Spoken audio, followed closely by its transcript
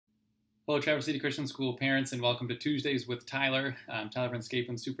Hello, Traverse City Christian School parents, and welcome to Tuesdays with Tyler. I'm Tyler Van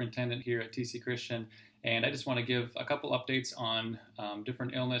Scapen, superintendent here at TC Christian, and I just want to give a couple updates on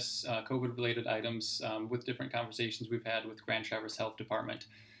different illness, COVID-related items with different conversations we've had with Grand Traverse Health Department.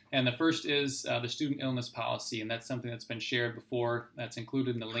 And the first is the student illness policy, and that's something that's been shared before. That's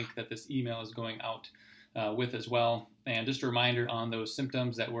included in the link that this email is going out with as well. And just a reminder on those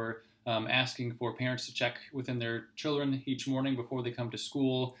symptoms that we're asking for parents to check within their children each morning before they come to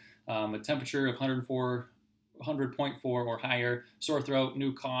school. A temperature of 100.4 or higher, sore throat,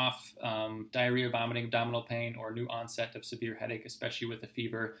 new cough, diarrhea, vomiting, abdominal pain, or new onset of severe headache, especially with a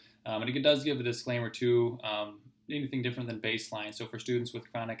fever. And it does give a disclaimer too, anything different than baseline. So for students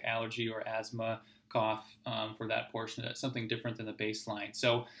with chronic allergy or asthma, cough, for that portion, that's something different than the baseline.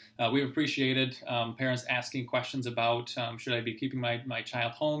 So we've appreciated parents asking questions about should I be keeping my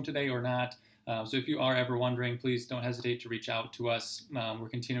child home today or not. So if you are ever wondering, please don't hesitate to reach out to us. We're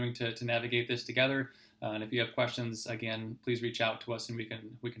continuing to navigate this together. And if you have questions, again, please reach out to us and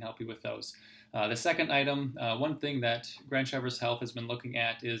we can help you with those. The second item, one thing that Grand Traverse Health has been looking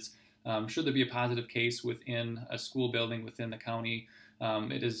at is should there be a positive case within a school building within the county.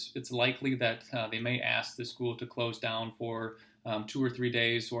 It's likely that they may ask the school to close down for 2 or 3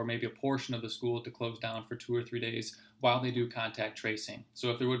 days, or maybe a portion of the school to close down for 2 or 3 days while they do contact tracing. So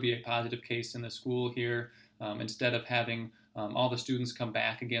if there would be a positive case in the school here, instead of having all the students come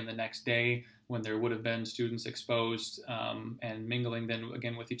back again the next day when there would have been students exposed and mingling then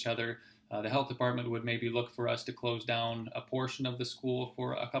again with each other, the health department would maybe look for us to close down a portion of the school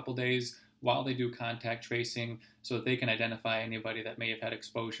for a couple days while they do contact tracing so that they can identify anybody that may have had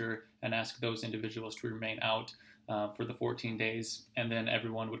exposure and ask those individuals to remain out for the 14 days, and then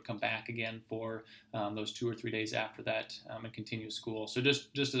everyone would come back again for those 2 or 3 days after that and continue school. So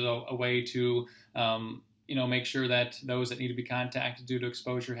just as a way to make sure that those that need to be contacted due to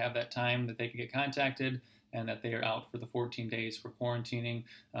exposure have that time that they can get contacted and that they are out for the 14 days for quarantining.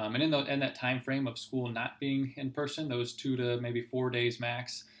 And in that time frame of school not being in person, those 2 to maybe 4 days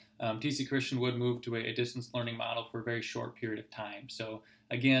max, TC Christian would move to a distance learning model for a very short period of time. So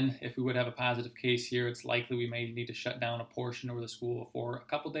again, if we would have a positive case here, it's likely we may need to shut down a portion of the school for a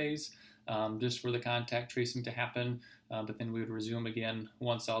couple days just for the contact tracing to happen, but then we would resume again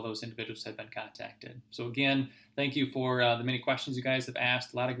once all those individuals have been contacted. So again, thank you for the many questions you guys have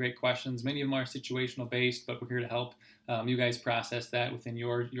asked. A lot of great questions. Many of them are situational based, but we're here to help you guys process that within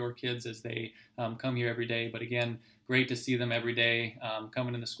your kids as they come here every day. But again, great to see them every day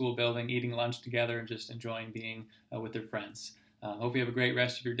coming in the school building, eating lunch together, and just enjoying being with their friends. Hope you have a great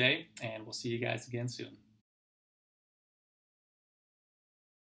rest of your day, and we'll see you guys again soon.